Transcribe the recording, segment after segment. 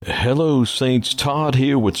Hello, Saints. Todd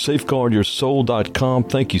here with SafeguardYourSoul.com.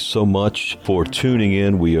 Thank you so much for tuning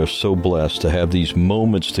in. We are so blessed to have these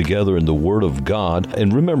moments together in the Word of God.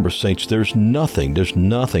 And remember, Saints, there's nothing,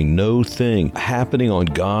 no thing happening on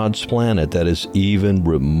God's planet that is even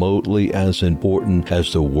remotely as important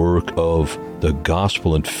as the work of the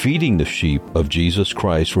gospel and feeding the sheep of Jesus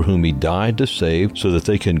Christ, for whom He died to save, so that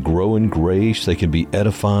they can grow in grace, they can be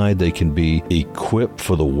edified, they can be equipped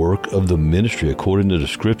for the work of the ministry according to the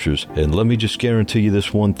Scriptures. And let me just guarantee you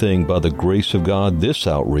this one thing: by the grace of God, this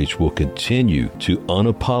outreach will continue to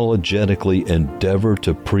unapologetically endeavor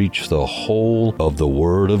to preach the whole of the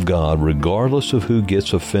Word of God, regardless of who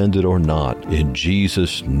gets offended or not, in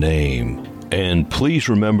Jesus' name. And please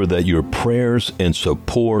remember that your prayers and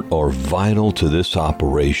support are vital to this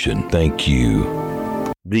operation. Thank you.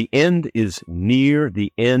 The end is near.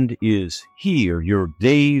 The end is here. Your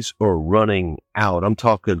days are running out. I'm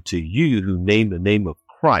talking to you who name the name of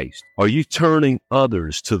Christ. Are you turning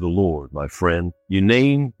others to the Lord, my friend? You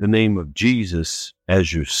name the name of Jesus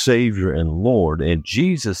as your Savior and Lord, and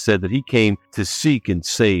Jesus said that He came to seek and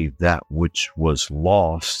save that which was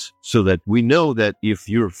lost, so that we know that if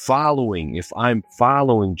I'm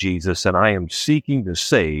following Jesus and I am seeking to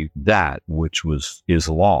save that which is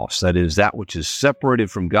lost, that is, that which is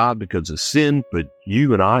separated from God because of sin, but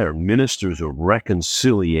you and I are ministers of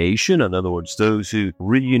reconciliation. In other words, those who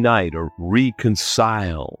reunite or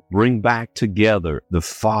reconcile, bring back together the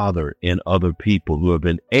Father and other people who have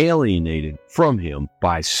been alienated from Him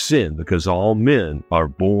by sin, because all men are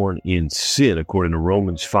born in sin, according to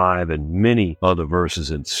Romans 5 and many other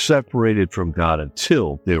verses, and separated from God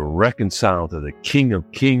until they were reconciled to the King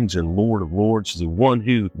of Kings and Lord of Lords, the one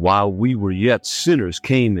who, while we were yet sinners,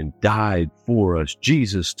 came and died for us.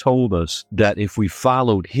 Jesus told us that if we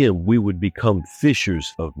followed Him, we would become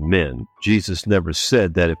fishers of men. Jesus never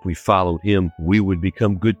said that if we followed Him, we would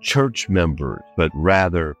become good church members, but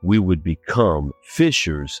rather we would become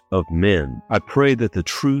fishers of men. I pray that the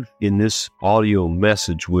truth in this audio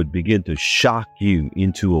message would begin to shock you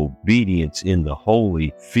into obedience in the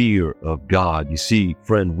holy fear of God. You see,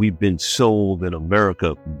 friend, we've been sold in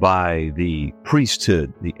America by the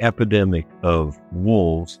priesthood, the epidemic of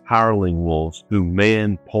wolves, hireling wolves, who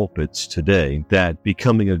man pulpits today, that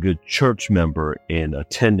becoming a good church member and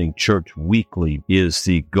attending church weekly is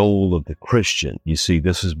the goal of the Christian. You see,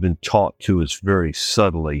 this has been taught to us very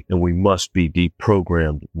subtly, and we must be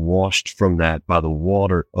deprogrammed, washed from that by the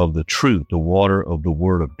water of the truth, the water of the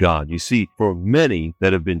Word of God. You see, for many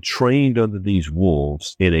that have been trained under these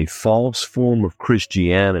wolves in a false form of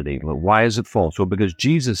Christianity, why is it false? Well, because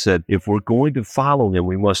Jesus said if we're going to follow Him,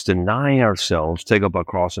 we must deny ourselves, take up our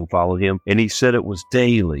cross and follow Him. And He said it was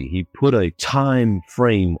daily. He put a time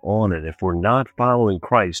frame on it. If we're not following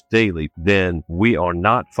Christ daily, then we are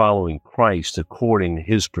not following Christ according to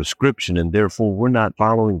His prescription, and therefore we're not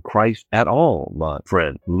following Christ at all, my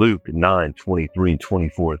friend. Luke 9:23 and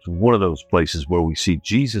 24. It's one of those places where we see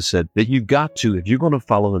Jesus said that you've got to, if you're going to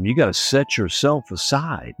follow Him, you got to set yourself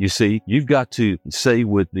aside. You see, you've got to say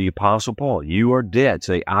with the Apostle Paul, you are dead.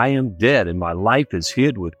 Say, I am dead, and my life is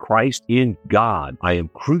hid with Christ in God. I am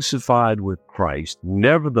crucified with Christ.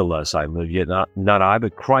 Nevertheless, I live, yet not I,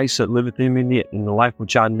 but Christ that liveth in me. In the life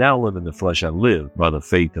which I now live in the flesh, I live by the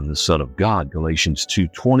faith of the Son of God. Galatians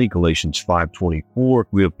 2:20, Galatians 5:24.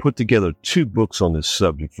 We have put together 2 books on this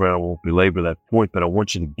subject. Friend, I won't belabor that point, but I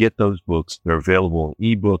want you to get those books. They're available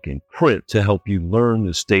in ebook and print to help you learn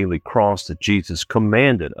this daily cross that Jesus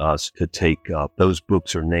commanded us to take up. Those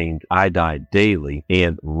books are named I Died Daily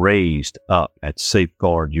and Raised Up at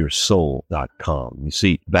SafeguardYourSoul.com. You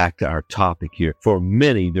see, back to our topic here. For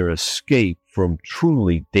many, their escape from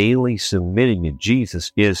truly daily submitting to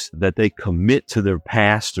Jesus is that they commit to their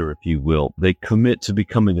pastor, if you will. They commit to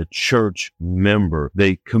becoming a church member.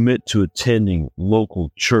 They commit to attending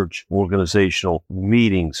local church organizational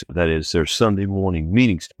meetings, that is, their Sunday morning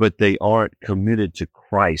meetings, but they aren't committed to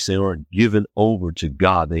Christ. They aren't given over to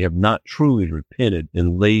God. They have not truly repented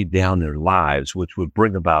and laid down their lives, which would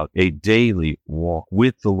bring about a daily walk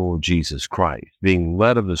with the Lord Jesus Christ, being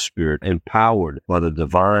led of the Spirit, empowered by the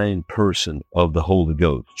divine person of the Holy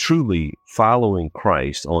Ghost. Truly following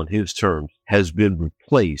Christ on His terms has been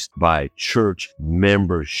replaced by church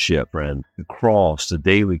membership, friend. The cross, the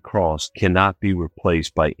daily cross, cannot be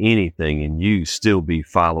replaced by anything, and you still be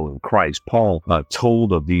following Christ. Paul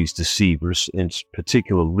told of these deceivers, in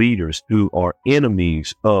particular leaders, who are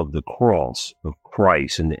enemies of the cross of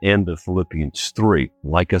Christ and the end of Philippians 3.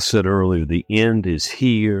 Like I said earlier, the end is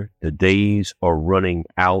here. The days are running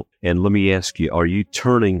out. And let me ask you, are you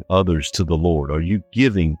turning others to the Lord? Are you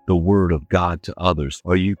giving the word of God to others?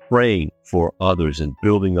 Are you praying for others and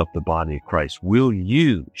building up the body of Christ? Will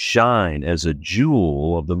you shine as a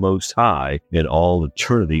jewel of the Most High in all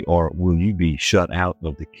eternity, or will you be shut out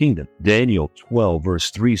of the kingdom? Daniel 12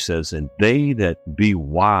 verse 3 says, "And they that be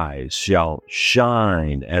wise shall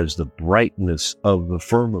shine as the brightness of the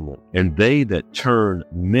firmament, and they that turn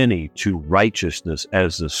many to righteousness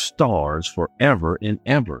as the stars forever and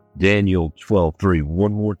ever." Daniel 12:3,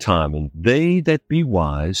 one more time. "And they that be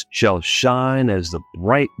wise shall shine as the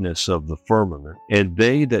brightness of the firmament, and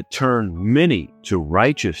they that turn many to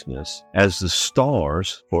righteousness as the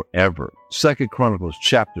stars forever." 2 Chronicles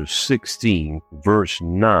chapter 16, verse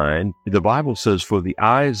 9, the Bible says, "For the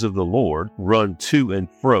eyes of the Lord run to and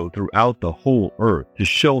fro throughout the whole earth to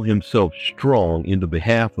show himself strong in the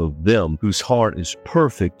behalf of them whose heart is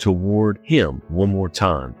perfect toward him." One more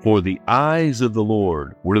time. For the eyes of the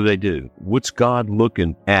Lord, what do? What's God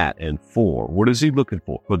looking at and for? What is he looking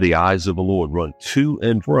for? For the eyes of the Lord run to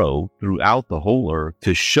and fro throughout the whole earth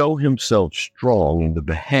to show himself strong in the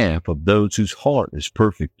behalf of those whose heart is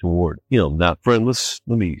perfect toward him. Now, friend, let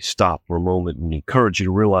me stop for a moment and encourage you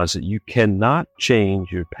to realize that you cannot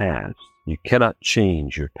change your past. You cannot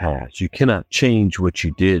change your past. You cannot change what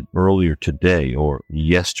you did earlier today or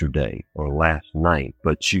yesterday or last night,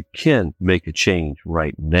 but you can make a change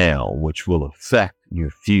right now, which will affect your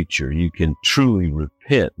future. You can truly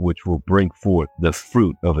repent, which will bring forth the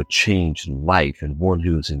fruit of a changed life and one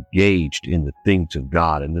who is engaged in the things of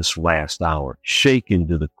God in this last hour, shaken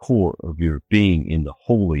to the core of your being in the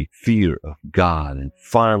holy fear of God, and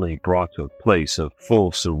finally brought to a place of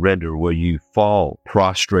full surrender where you fall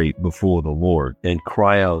prostrate before the Lord and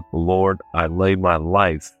cry out, "Lord, I lay my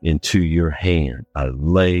life into your hand. I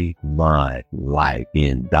lay my life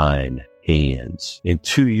in thine hands.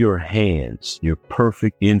 Into your hands, your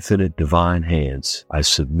perfect, infinite, divine hands, I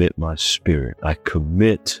submit my spirit. I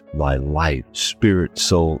commit my life, spirit,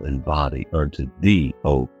 soul, and body unto thee,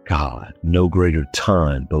 O God." No greater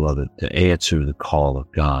time, beloved, to answer the call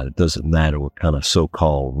of God. It doesn't matter what kind of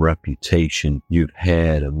so-called reputation you've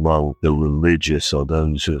had among the religious or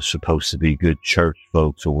those who are supposed to be good church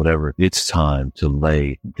folks or whatever. It's time to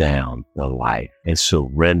lay down the life and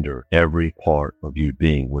surrender every part of your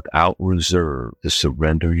being without reserve, to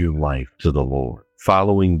surrender your life to the Lord.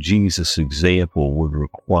 Following Jesus' example would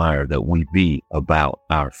require that we be about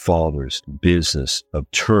our Father's business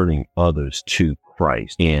of turning others to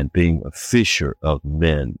Christ and being a fisher of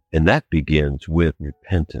men. And that begins with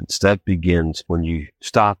repentance. That begins when you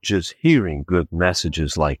stop just hearing good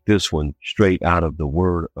messages like this one straight out of the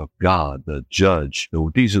Word of God, the judge.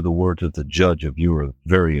 These are the words of the judge of your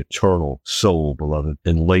very eternal soul, beloved,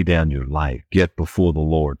 and lay down your life. Get before the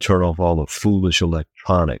Lord. Turn off all the foolish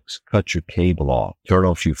electronics. Cut your cable off. Turn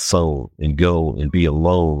off your phone and go and be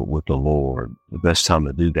alone with the Lord. The best time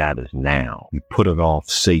to do that is now. You put it off,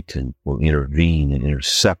 Satan will intervene and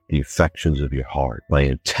intercept the affections of your heart by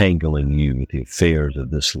entangling you with the affairs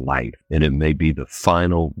of this life, and it may be the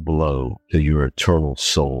final blow to your eternal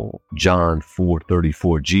soul. John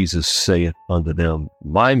 4:34, Jesus saith unto them,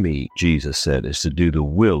 "My meat," Jesus said, "is to do the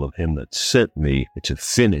will of him that sent me, and to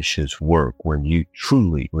finish his work." When you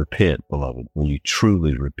truly repent, beloved, when you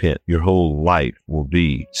truly repent, your whole life will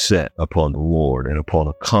be set upon the Lord and upon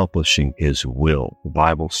accomplishing his will. The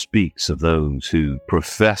Bible speaks of those who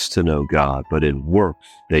profess to know God, but in works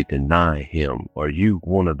they deny him. Are you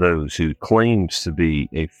one of those who claims to be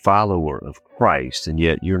a follower of Christ, and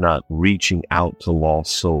yet you're not reaching out to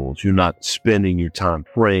lost souls? You're not spending your time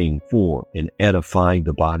praying for and edifying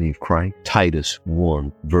the body of Christ? Titus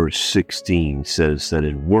 1 verse 16 says that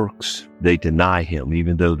in works they deny him,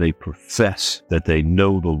 even though they profess that they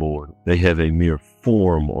know the Lord. They have a mere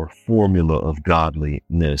form or formula of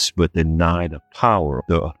godliness, but deny the power,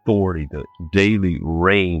 the authority, the daily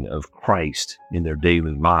reign of Christ in their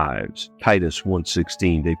daily lives. Titus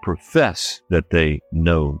 1:16, they profess that they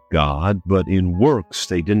know God, but in works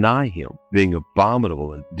they deny him, being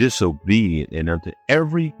abominable and disobedient, and unto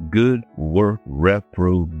every good work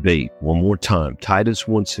reprobate. One more time, Titus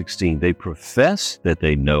 1:16, they profess that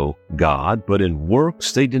they know God, but in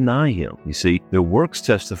works they deny him. You see, their works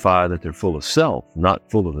testify that they're full of self, not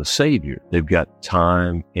full of the Savior. They've got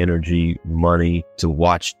time, energy, money to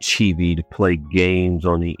watch TV, to play games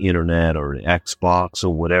on the internet or the Xbox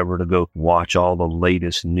or whatever, to go watch all the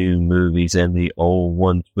latest new movies and the old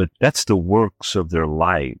ones. But that's the works of their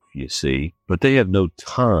life, you see. But they have no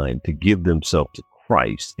time to give themselves to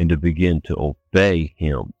Christ and to begin to obey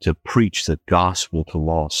him, to preach the gospel to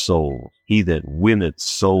lost souls. He that winneth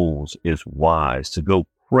souls is wise. To go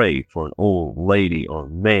pray for an old lady or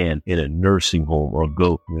man in a nursing home, or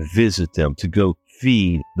go visit them, to go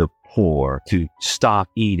feed the poor, to stop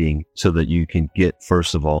eating so that you can get,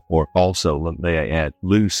 first of all, or also, may I add,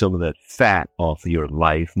 lose some of that fat off of your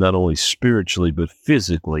life, not only spiritually, but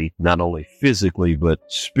physically, not only physically, but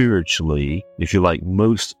spiritually. If you're like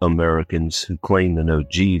most Americans who claim to know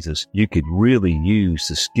Jesus, you could really use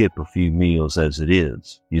to skip a few meals as it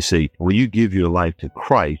is. You see, when you give your life to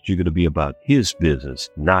Christ, you're going to be about his business,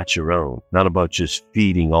 not your own, not about just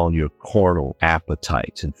feeding all your carnal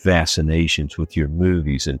appetites and fascinations with your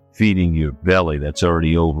movies and feeding your belly that's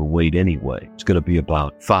already overweight anyway. It's going to be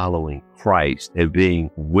about following Christ and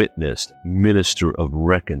being witnessed, minister of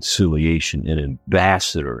reconciliation, and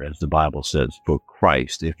ambassador, as the Bible says, for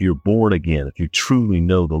Christ. If you're born again, if you truly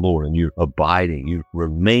know the Lord and you're abiding, you're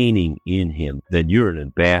remaining in him, then you're an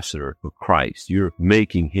ambassador for Christ. You're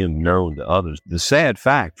making him known to others. The sad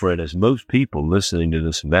fact, friend, is most people listening to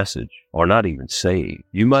this message are not even saved.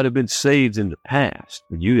 You might have been saved in the past,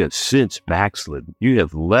 but you have since backslidden. You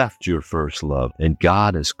have left your first love, and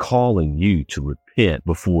God is calling you to repent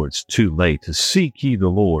before it's too late, to seek ye the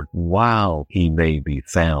Lord while he may be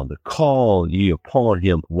found, to call ye upon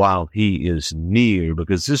him while he is near,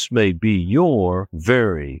 because this may be your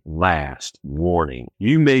very last warning.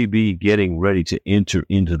 You may be getting ready to enter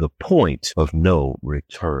into the point of no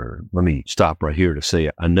return. Let me stop right here to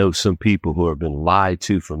say, I know some people who have been lied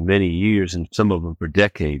to for many years, and some of them for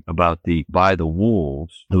decades, by the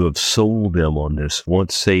wolves who have sold them on this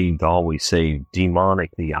once saved, always saved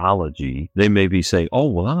demonic theology. They may be saying, oh,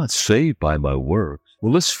 well, I'm not saved by my works.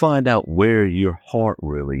 Well, let's find out where your heart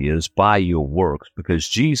really is by your works, because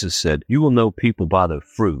Jesus said, you will know people by their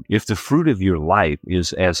fruit. If the fruit of your life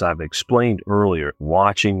is, as I've explained earlier,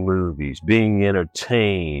 watching movies, being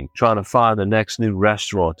entertained, trying to find the next new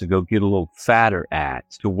restaurant to go get a little fatter at,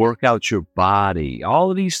 to work out your body, all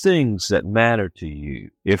of these things that matter to you,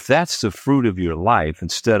 if that's the fruit of your life,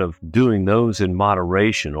 instead of doing those in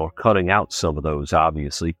moderation or cutting out some of those,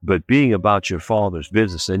 obviously, but being about your Father's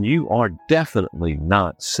business, then you are definitely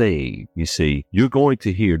not saved. You see, you're going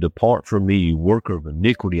to hear, depart from me, you worker of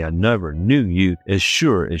iniquity, I never knew you, as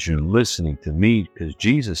sure as you're listening to me, because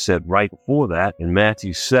Jesus said right before that in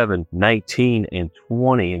Matthew 7:19 and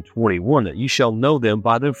 20 and 21, that you shall know them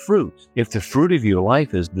by their fruits. If the fruit of your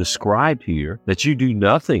life is described here, that you do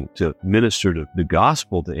nothing to minister to the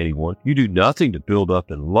gospel to anyone, you do nothing to build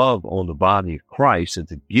up and love on the body of Christ and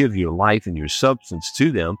to give your life and your substance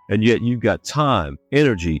to them, and yet you've got time,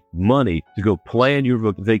 energy, money to go plan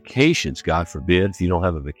your vacations. God forbid, if you don't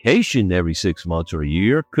have a vacation every 6 months or a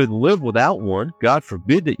year, couldn't live without one. God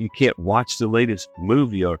forbid that you can't watch the latest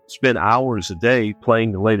movie or spend hours a day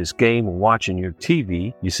playing the latest game or watching your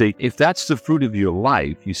TV. You see, if that's the fruit of your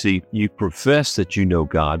life, you see, you profess that you know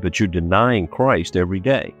God, but you're denying Christ every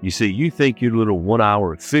day. You see, you think your little 1 hour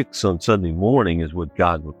fix on Sunday morning is what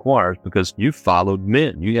God requires because you followed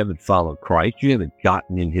men. You haven't followed Christ. You haven't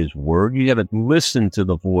gotten in his word. You haven't listened to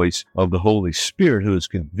the voice of the Holy Spirit, who has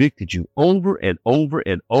convicted you over and over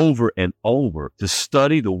and over and over to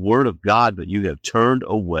study the word of God, but you have turned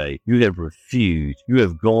away. You have refused. You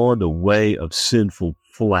have gone the way of sinful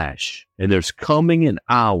flesh. And there's coming an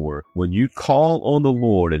hour when you call on the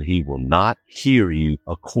Lord and he will not hear you,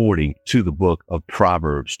 according to the book of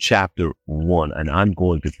Proverbs chapter 1. And I'm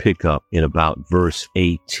going to pick up in about verse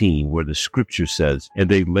 18, where the scripture says, and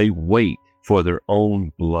they lay wait for their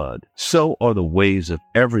own blood. So are the ways of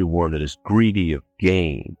everyone that is greedy of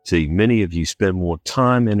gain. See, many of you spend more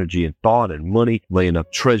time, energy, and thought and money laying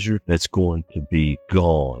up treasure that's going to be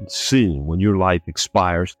gone soon. When your life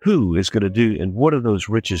expires, who is going to do, and what are those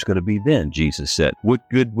riches going to be then? Jesus said, what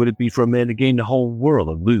good would it be for a man to gain the whole world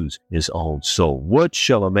and lose his own soul? What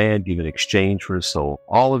shall a man give in exchange for his soul?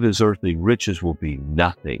 All of his earthly riches will be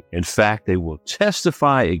nothing. In fact, they will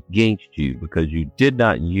testify against you because you did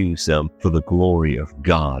not use them for the glory of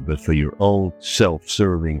God, but for your own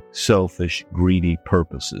self-serving, selfish, greedy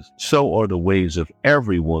purposes. So are the ways of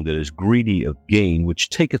everyone that is greedy of gain, which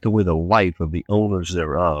taketh away the life of the owners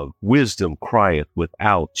thereof. Wisdom crieth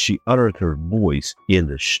without, she uttereth her voice in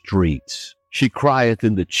the streets. She crieth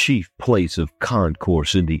in the chief place of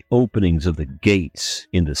concourse, in the openings of the gates.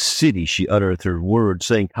 In the city she uttereth her word,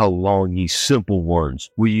 saying, how long, ye simple ones,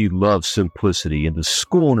 will ye love simplicity? And the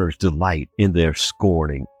scorners delight in their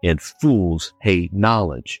scorning. and fools hate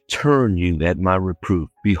knowledge. Turn you at my reproof.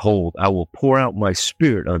 Behold, I will pour out my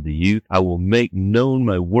spirit unto you. I will make known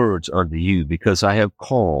my words unto you, because I have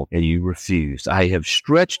called and you refused. I have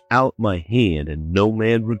stretched out my hand and no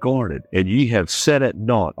man regarded. And ye have set at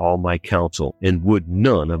naught all my counsel, and would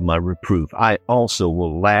none of my reproof. I also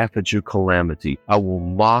will laugh at your calamity. I will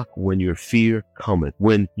mock when your fear cometh.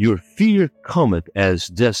 When your fear cometh as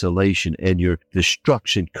desolation, and your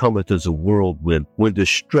destruction cometh as a whirlwind, when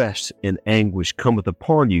distress and anguish cometh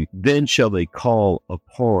upon you, then shall they call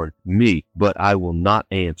upon me, but I will not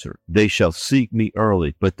answer. They shall seek me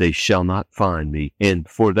early, but they shall not find me. And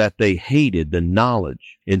for that they hated the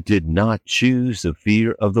knowledge, and did not choose the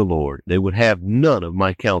fear of the Lord, they would have none of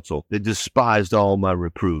my counsel. They despised all my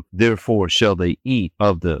reproof. Therefore shall they eat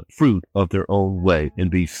of the fruit of their own way,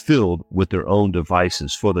 and be filled with their own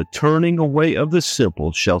devices. For the turning away of the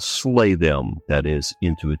simple shall slay them, that is,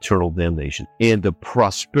 into eternal damnation. And the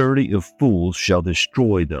prosperity of fools shall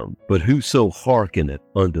destroy them. But whoso hearkeneth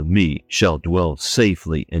unto me shall dwell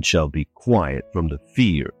safely, and shall be quiet from the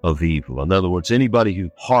fear of evil. In other words, anybody who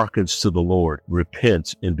hearkens to the Lord,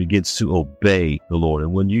 repents, and begins to obey the Lord.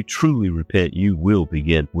 And when you truly repent, you will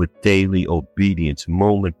begin with daily obedience,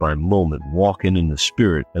 moment by moment, walking in the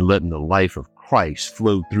Spirit and letting the life of Christ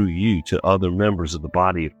flow through you to other members of the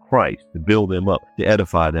body of Christ, to build them up, to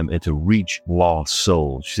edify them, and to reach lost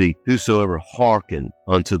souls. See, whosoever hearken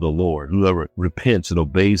unto the Lord, whoever repents and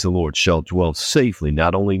obeys the Lord, shall dwell safely,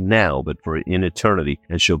 not only now, but for in eternity,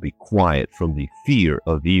 and shall be quiet from the fear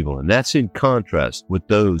of evil. And that's in contrast with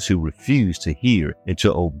those who refuse to hear and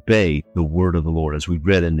to obey the word of the Lord, as we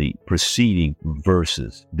read in the preceding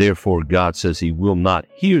verses. Therefore, God says he will not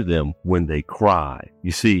hear them when they cry.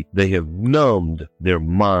 You see, they have numbed their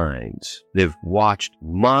minds. They've watched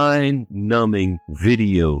mind-numbing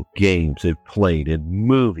video games they've played, and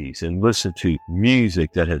movies, and listened to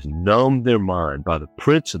music that has numbed their mind by the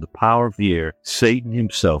prince of the power of the air, Satan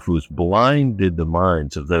himself, who has blinded the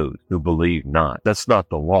minds of those who believe not. That's not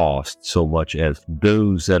the lost so much as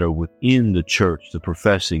those that are within the church, the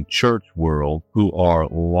professing church world, who are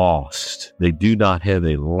lost. They do not have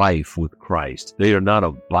a life with Christ. They are not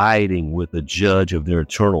abiding with the judge of their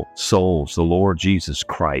eternal souls, the Lord Jesus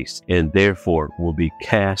Christ, and therefore will be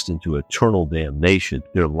cast into eternal damnation.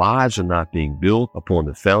 Their lives are not being built upon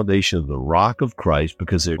the foundation of the rock of Christ,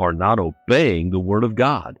 because they are not obeying the word of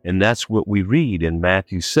God. And that's what we read in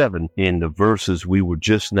Matthew 7 in the verses we were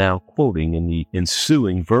just now quoting, in the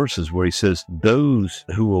ensuing verses, where he says, those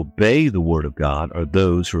who obey the word of God are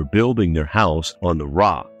those who are building their house on the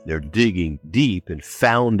rock. They're digging deep and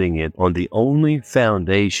founding it on the only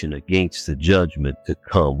foundation against the judgment to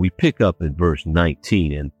come. We pick up in verse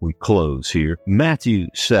 19 and we close here. Matthew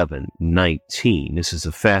 7:19. This is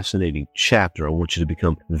a fascinating chapter I want you to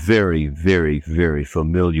become very, very, very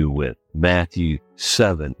familiar with. Matthew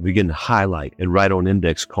 7. Begin to highlight and write on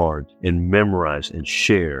index cards and memorize and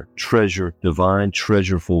share, treasure, divine,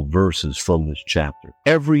 treasureful verses from this chapter.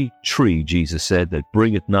 Every tree, Jesus said, that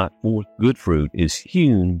bringeth not forth good fruit is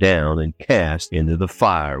hewn down and cast into the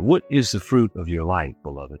fire. What is the fruit of your life,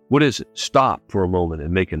 beloved? What is it? Stop for a moment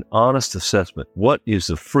and make an honest assessment. What is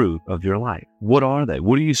the fruit of your life? What are they?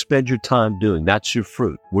 What do you spend your time doing? That's your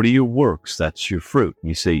fruit. What are your works? That's your fruit.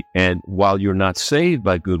 You see, and while you're not saved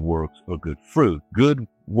by good works or good fruit, good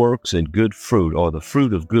works and good fruit, or the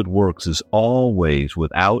fruit of good works, is always,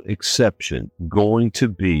 without exception, going to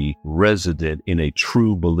be resident in a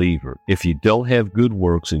true believer. If you don't have good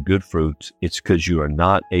works and good fruits, it's because you are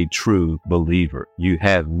not a true believer. You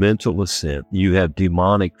have mental assent. You have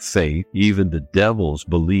demonic faith. Even the devils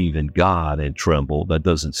believe in God and tremble. That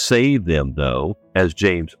doesn't save them, though. As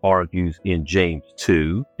James argues in James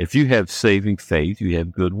 2, if you have saving faith, you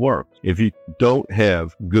have good works. If you don't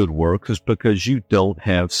have good works, it's because you don't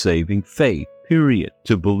have saving faith. Period.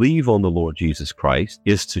 To believe on the Lord Jesus Christ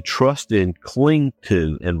is to trust in, cling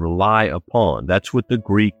to, and rely upon. That's what the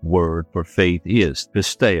Greek word for faith is.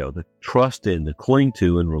 Pisteo, the trust in, the cling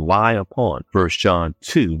to, and rely upon. 1 John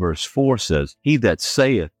 2 verse 4 says, he that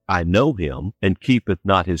saith, I know him, and keepeth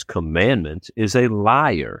not his commandments, is a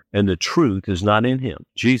liar, and the truth is not in him.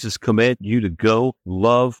 Jesus commands you to go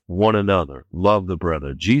love one another, love the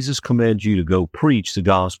brother. Jesus commands you to go preach the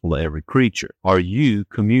gospel to every creature. Are you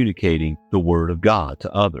communicating the word of God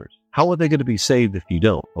to others? How are they going to be saved if you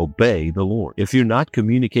don't obey the Lord? If you're not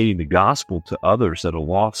communicating the gospel to others that are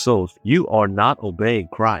lost souls, you are not obeying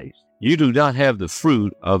Christ. You do not have the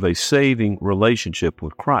fruit of a saving relationship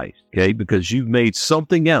with Christ, okay? Because you've made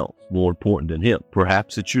something else more important than him.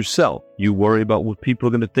 Perhaps it's yourself. You worry about what people are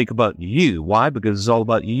going to think about you. Why? Because it's all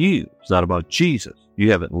about you. It's not about Jesus. You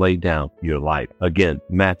haven't laid down your life. Again,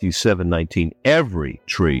 Matthew 7:19, every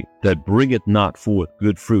tree that bringeth not forth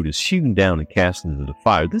good fruit is hewn down and cast into the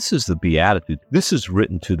fire. This is the beatitude. This is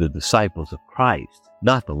written to the disciples of Christ,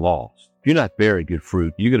 not the lost. If you're not bearing good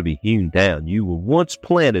fruit, you're going to be hewn down. You were once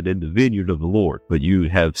planted in the vineyard of the Lord, but you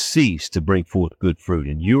have ceased to bring forth good fruit,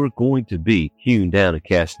 and you're going to be hewn down and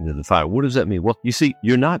cast into the fire. What does that mean? Well, you see,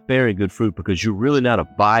 you're not bearing good fruit because you're really not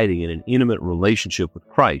abiding in an intimate relationship with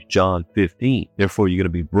Christ, John 15. Therefore, you're going to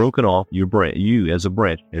be broken off, you as a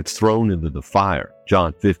branch, and thrown into the fire.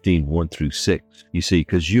 John 15, 1-6. You see,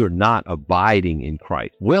 because you're not abiding in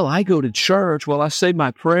Christ. Well, I go to church. Well, I say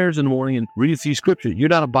my prayers in the morning and read a few scriptures. You're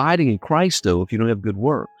not abiding in Christ, though, if you don't have good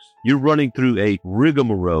works. You're running through a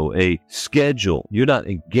rigmarole, a schedule. You're not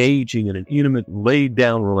engaging in an intimate, laid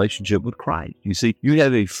down relationship with Christ. You see, you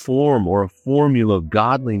have a form or a formula of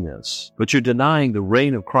godliness, but you're denying the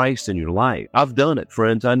reign of Christ in your life. I've done it,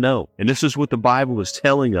 friends, I know. And this is what the Bible is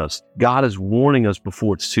telling us. God is warning us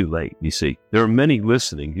before it's too late. You see, there are many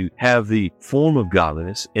listening who have the form of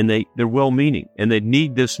godliness and they're well-meaning and they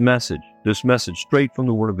need this message straight from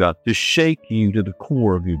the Word of God to shake you to the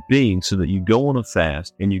core of your being so that you go on a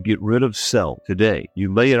fast and you get rid of self today.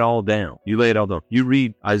 You lay it all down. You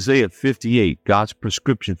read Isaiah 58, God's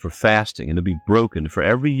prescription for fasting and to be broken, for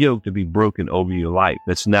every yoke to be broken over your life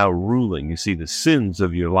that's now ruling. You see, the sins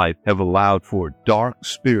of your life have allowed for dark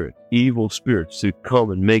spirits, evil spirits to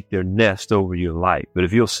come and make their nest over your life. But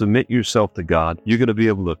if you'll submit yourself to God, you're going to be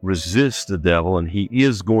able to resist the devil and he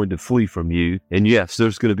is going to flee from you. And yes,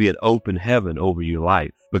 there's going to be an open heaven over your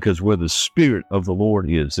life, because where the Spirit of the Lord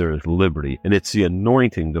is, there is liberty. And it's the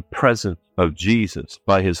anointing, the presence of Jesus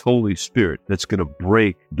by his Holy Spirit that's going to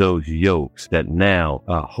break those yokes that now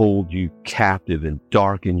hold you captive and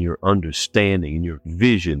darken your understanding and your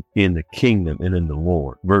vision in the kingdom and in the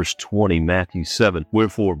Lord. Verse 20, Matthew 7,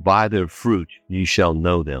 wherefore by their fruit ye shall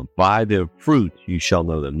know them. By their fruit you shall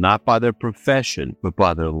know them, not by their profession, but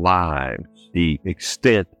by their lives. The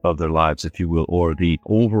extent of their lives, if you will, or the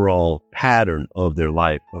overall pattern of their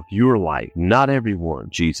life, of your life. Not everyone,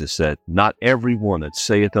 Jesus said, not everyone that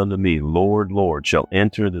saith unto me, Lord, Lord, shall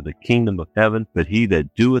enter into the kingdom of heaven, but he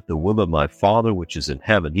that doeth the will of my Father which is in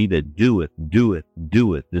heaven. He that doeth.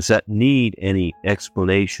 Does that need any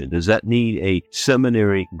explanation? Does that need a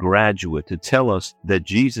seminary graduate to tell us that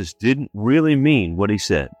Jesus didn't really mean what he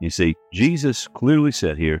said? You see, Jesus clearly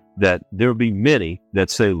said here that there will be many that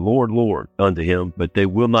say, Lord, Lord, unto him, but they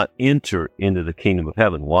will not enter into the kingdom of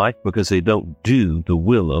heaven. Why? Because they don't do the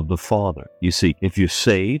will of the Father. You see, if you're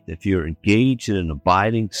saved, if you're engaged in an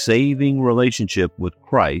abiding, saving relationship with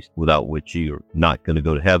Christ, without which you're not going to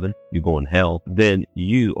go to heaven, you're going to hell, then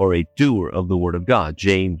you are a doer of the word of God.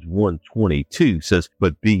 James 1:22 says,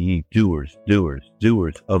 but be ye doers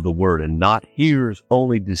of the word, and not hearers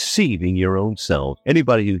only, deceiving your own selves.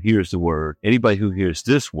 Anybody who hears the word, anybody who hears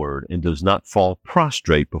this word and does not fall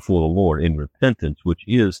prostrate before the Lord in repentance, which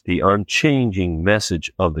is the unchanging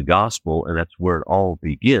message of the gospel, and that's where it all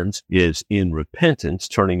begins, is in repentance,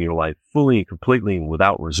 turning your life fully and completely and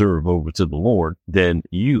without reserve over to the Lord, then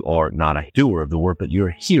you are not a doer of the word, but you're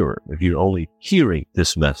a hearer. If you're only hearing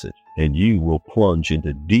this message, and you will plunge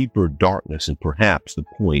into deeper darkness and perhaps the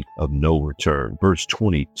point of no return. Verse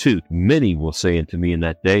 22, many will say unto me in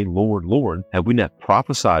that day, Lord, Lord, have we not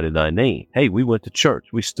prophesied in thy name? Hey, we went to church.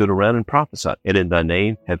 We stood around and prophesied. And in thy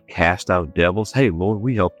name have cast out devils. Hey, Lord,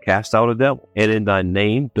 we helped cast out a devil. And in thy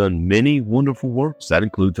name done many wonderful works. That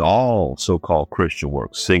includes all so-called Christian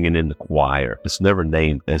works, singing in the choir. It's never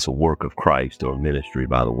named as a work of Christ or ministry,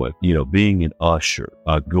 by the way. You know, being an usher,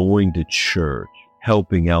 going to church,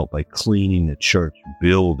 helping out by cleaning the church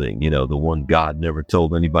building, the one God never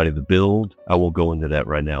told anybody to build. I won't go into that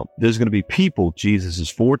right now. There's going to be people Jesus is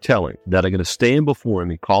foretelling that are going to stand before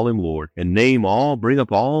him and call him Lord and bring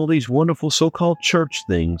up all these wonderful so-called church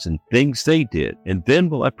things and things they did. And then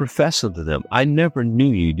will I profess unto them, I never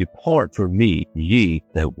knew you. Depart from me, ye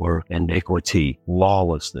that work iniquity,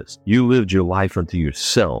 lawlessness. You lived your life unto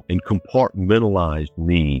yourself and compartmentalized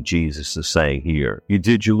me, Jesus is saying here. You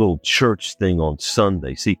did your little church thing on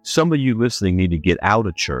Sunday. See, some of you listening need to get out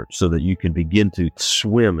of church so that you can begin to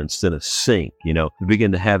swim instead of sink, to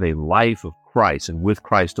begin to have a life of Christ and with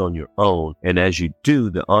Christ on your own. And as you do,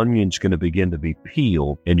 the onion's going to begin to be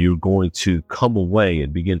peeled, and you're going to come away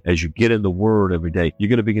and begin, as you get in the Word every day, you're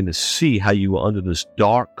going to begin to see how you were under this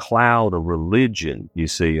dark cloud of religion, you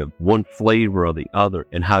see, of one flavor or the other,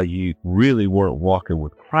 and how you really weren't walking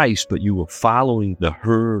with Christ, but you were following the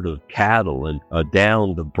herd of cattle and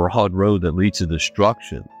down the broad road that leads to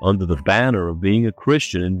destruction under the banner of being a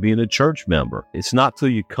Christian and being a church member. It's not till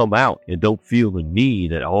you come out and don't feel the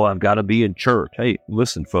need that, I've got to be in church. Hey,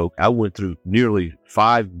 listen, folks, I went through nearly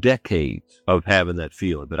 5 decades of having that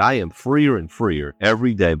feeling, but I am freer and freer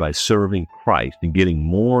every day by serving Christ and getting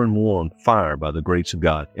more and more on fire by the grace of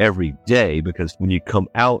God every day, because when you come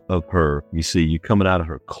out of her, you see, you're coming out of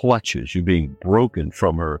her clutches, you're being broken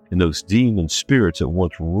from her and those demon spirits that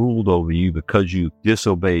once ruled over you because you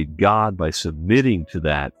disobeyed God by submitting to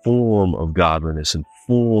that form of godliness and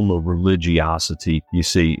form of religiosity, you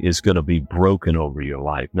see, is going to be broken over your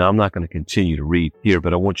life. Now, I'm not going to continue to read here,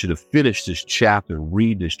 but I want you to finish this chapter and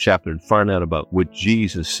read this chapter and find out about what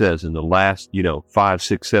Jesus says in the last, 5,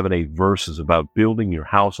 6, 7, 8 verses about building your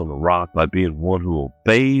house on the rock by being one who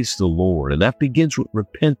obeys the Lord. And that begins with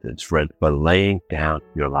repentance, friend, by laying down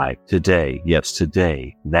your life today. Yes,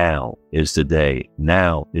 today, now is the day.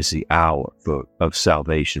 Now is the hour of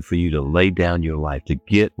salvation for you to lay down your life, to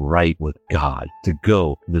get right with God, to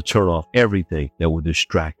go and to turn off everything that will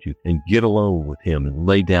distract you and get alone with Him and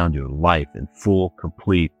lay down your life in full,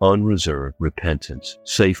 complete, unreserved repentance.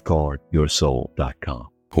 SafeGuardYourSoul.com.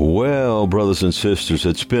 Well, brothers and sisters,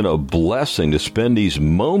 it's been a blessing to spend these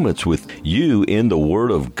moments with you in the Word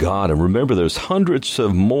of God. And remember, there's hundreds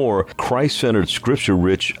of more Christ-centered,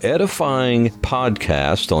 scripture-rich, edifying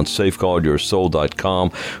podcasts on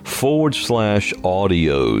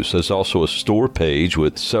SafeGuardYourSoul.com/audios. There's also a store page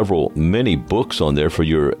with many books on there for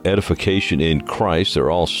your edification in Christ. They're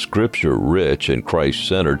all scripture-rich and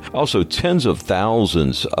Christ-centered. Also, tens of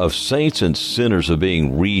thousands of saints and sinners are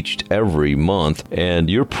being reached every month, and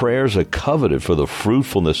your prayers are coveted for the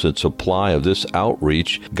fruitfulness and supply of this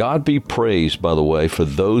outreach. God be praised, by the way, for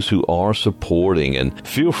those who are supporting. And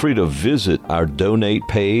feel free to visit our donate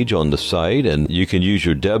page on the site, and you can use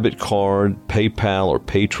your debit card, PayPal, or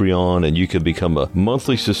Patreon, and you can become a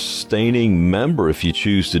monthly sustaining member if you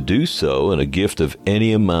choose to do so, and a gift of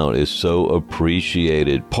any amount is so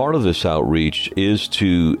appreciated. Part of this outreach is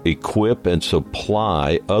to equip and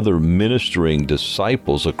supply other ministering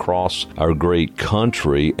disciples across our great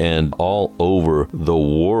country and all over the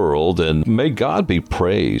world. And may God be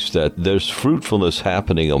praised that there's fruitfulness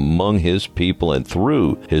happening among His people and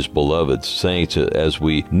through His beloved saints, as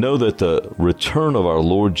we know that the return of our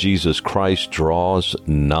Lord Jesus Christ draws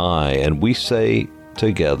nigh. And we say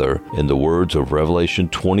together, in the words of Revelation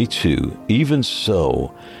 22, even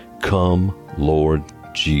so, come, Lord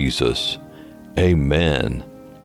Jesus. Amen